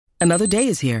Another day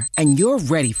is here, and you're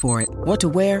ready for it. What to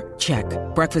wear? Check.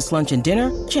 Breakfast, lunch, and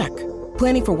dinner? Check.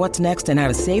 Planning for what's next and how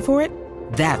to save for it?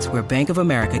 That's where Bank of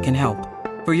America can help.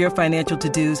 For your financial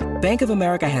to-dos, Bank of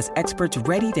America has experts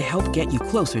ready to help get you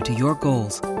closer to your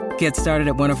goals. Get started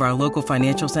at one of our local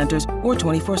financial centers or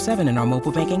 24/7 in our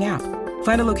mobile banking app.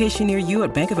 Find a location near you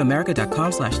at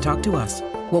bankofamerica.com/talktous.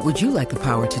 What would you like the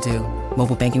power to do?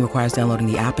 Mobile banking requires downloading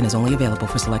the app and is only available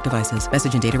for select devices.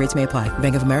 Message and data rates may apply.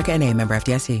 Bank of America N.A., member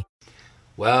FDIC.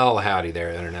 Well, howdy there,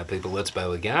 Internet people. It's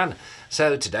Bo again.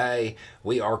 So today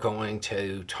we are going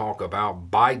to talk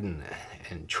about Biden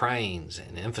and trains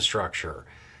and infrastructure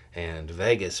and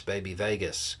Vegas, baby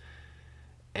Vegas,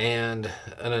 and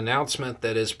an announcement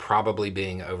that is probably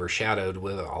being overshadowed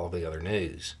with all of the other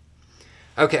news.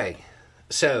 Okay,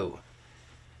 so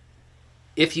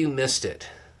if you missed it,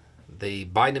 the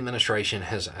Biden administration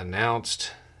has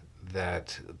announced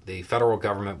that the federal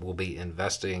government will be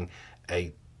investing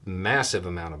a massive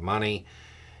amount of money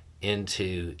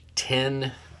into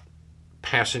 10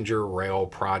 passenger rail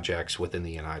projects within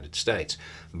the United States.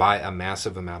 By a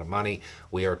massive amount of money,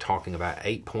 we are talking about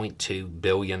 $8.2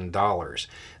 billion.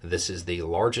 This is the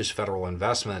largest federal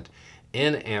investment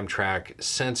in Amtrak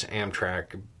since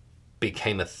Amtrak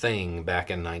became a thing back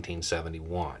in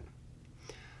 1971.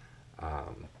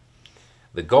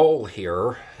 The goal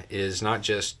here is not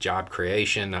just job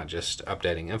creation, not just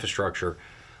updating infrastructure.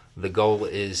 The goal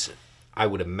is, I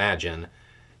would imagine,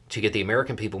 to get the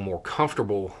American people more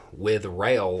comfortable with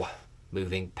rail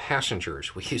moving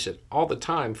passengers. We use it all the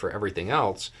time for everything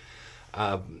else,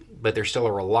 but there's still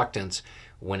a reluctance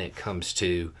when it comes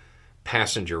to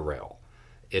passenger rail.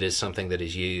 It is something that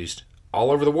is used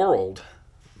all over the world,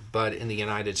 but in the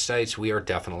United States, we are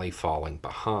definitely falling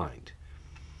behind.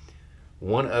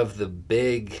 One of the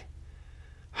big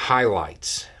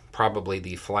highlights, probably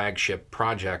the flagship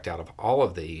project out of all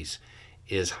of these,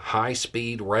 is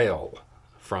high-speed rail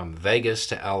from Vegas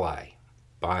to LA.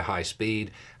 By high speed,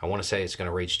 I want to say it's going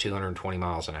to reach 220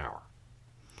 miles an hour.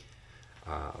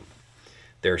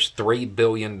 There's $3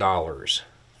 billion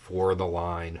for the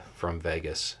line from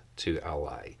Vegas to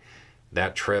LA.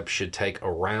 That trip should take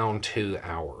around 2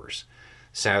 hours.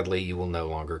 Sadly, you will no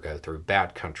longer go through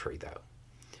Bat Country, though.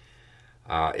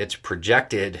 It's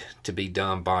projected to be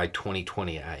done by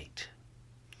 2028.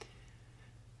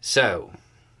 So,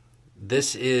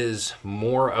 this is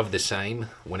more of the same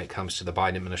when it comes to the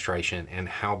Biden administration and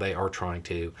how they are trying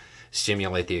to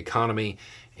stimulate the economy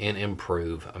and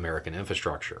improve American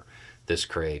infrastructure. This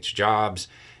creates jobs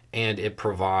and it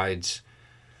provides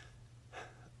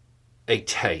a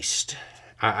taste.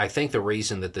 I think the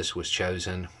reason that this was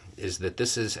chosen is that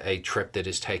this is a trip that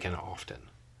is taken often.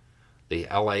 The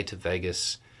LA to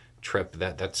Vegas trip,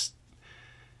 that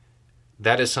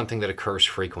is something that occurs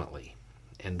frequently.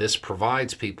 And this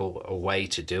provides people a way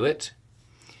to do it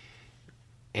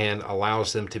and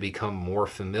allows them to become more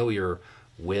familiar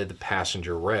with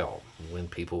passenger rail. When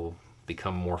people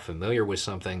become more familiar with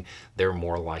something, they're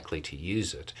more likely to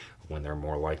use it. When they're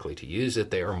more likely to use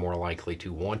it, they are more likely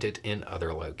to want it in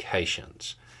other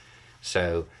locations.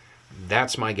 So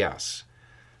that's my guess.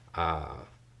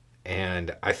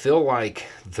 And I feel like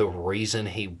the reason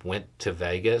he went to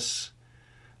Vegas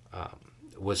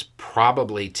was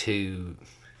probably to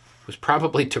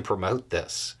promote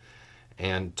this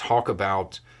and talk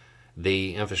about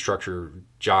the infrastructure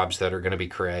jobs that are going to be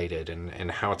created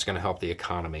and how it's going to help the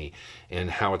economy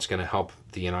and how it's going to help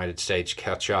the United States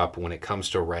catch up when it comes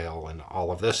to rail and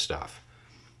all of this stuff.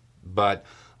 But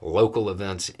local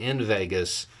events in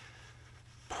Vegas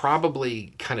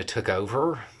probably kind of took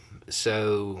over.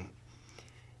 So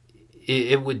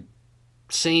it would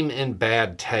seem in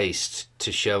bad taste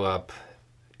to show up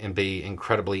and be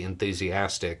incredibly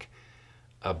enthusiastic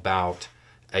about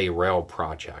a rail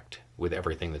project with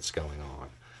everything that's going on.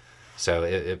 So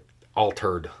it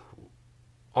altered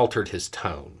his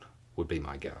tone, would be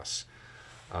my guess.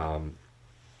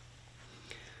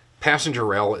 Passenger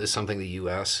rail is something the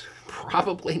U.S.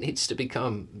 probably needs to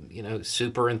become,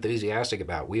 super enthusiastic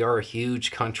about. We are a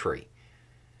huge country.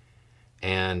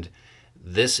 And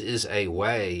this is a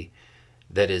way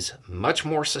that is much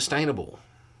more sustainable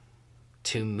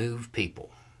to move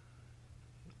people.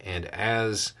 And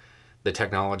as the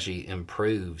technology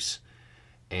improves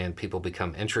and people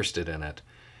become interested in it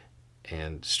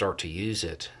and start to use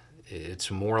it,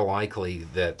 it's more likely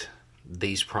that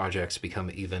these projects become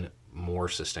even more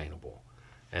sustainable.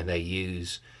 And they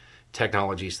use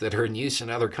technologies that are in use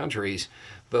in other countries,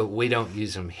 but we don't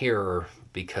use them here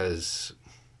because,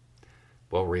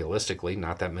 well, realistically,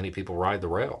 not that many people ride the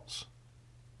rails.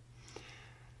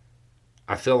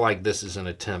 I feel like this is an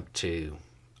attempt to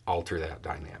alter that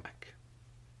dynamic.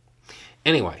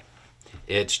 Anyway,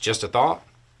 It's just a thought.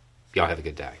 Y'all have a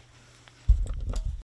good day.